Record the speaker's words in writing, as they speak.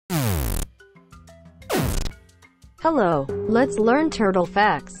Hello, let's learn turtle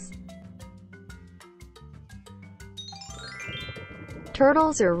facts.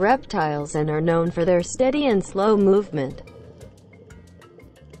 Turtles are reptiles and are known for their steady and slow movement.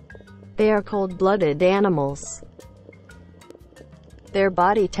 They are cold-blooded animals. Their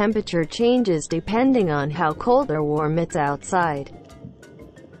body temperature changes depending on how cold or warm it's outside.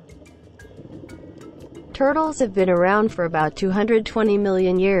 Turtles have been around for about 220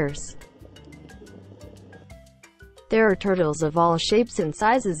 million years. There are turtles of all shapes and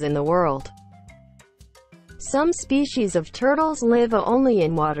sizes in the world. Some species of turtles live only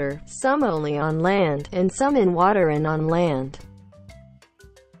in water, some only on land, and some in water and on land.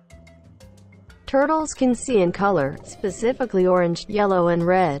 Turtles can see in color, specifically orange, yellow, and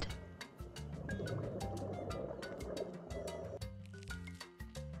red.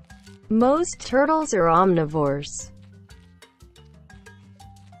 Most turtles are omnivores.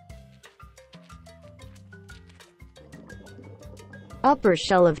 Upper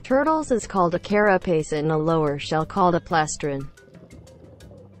shell of turtles is called a carapace and a lower shell called a plastron.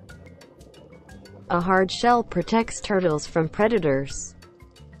 A hard shell protects turtles from predators.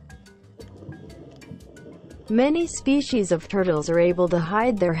 Many species of turtles are able to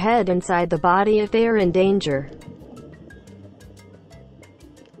hide their head inside the body if they are in danger.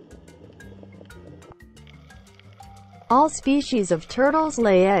 All species of turtles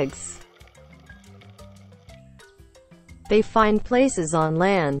lay eggs. They find places on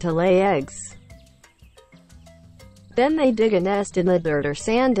land to lay eggs. Then they dig a nest in the dirt or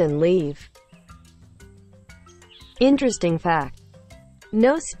sand and leave. Interesting fact: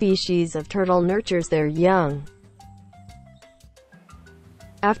 no species of turtle nurtures their young.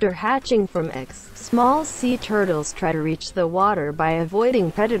 After hatching from eggs, small sea turtles try to reach the water by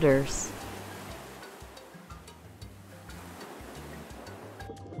avoiding predators.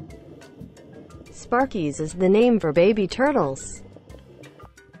 Sparkies is the name for baby turtles.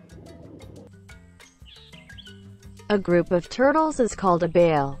 A group of turtles is called a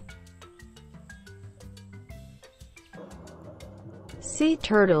bale. Sea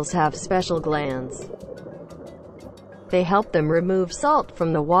turtles have special glands. They help them remove salt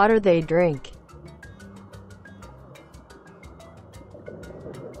from the water they drink.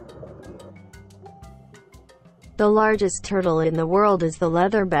 The largest turtle in the world is the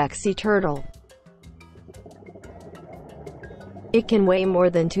leatherback sea turtle. It can weigh more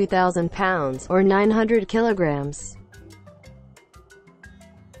than 2,000 pounds, or 900 kilograms.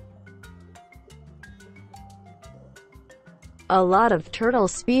 A lot of turtle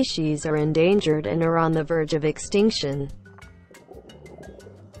species are endangered and are on the verge of extinction.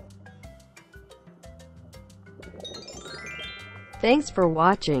 Thanks for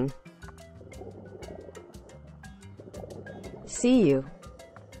watching. See you.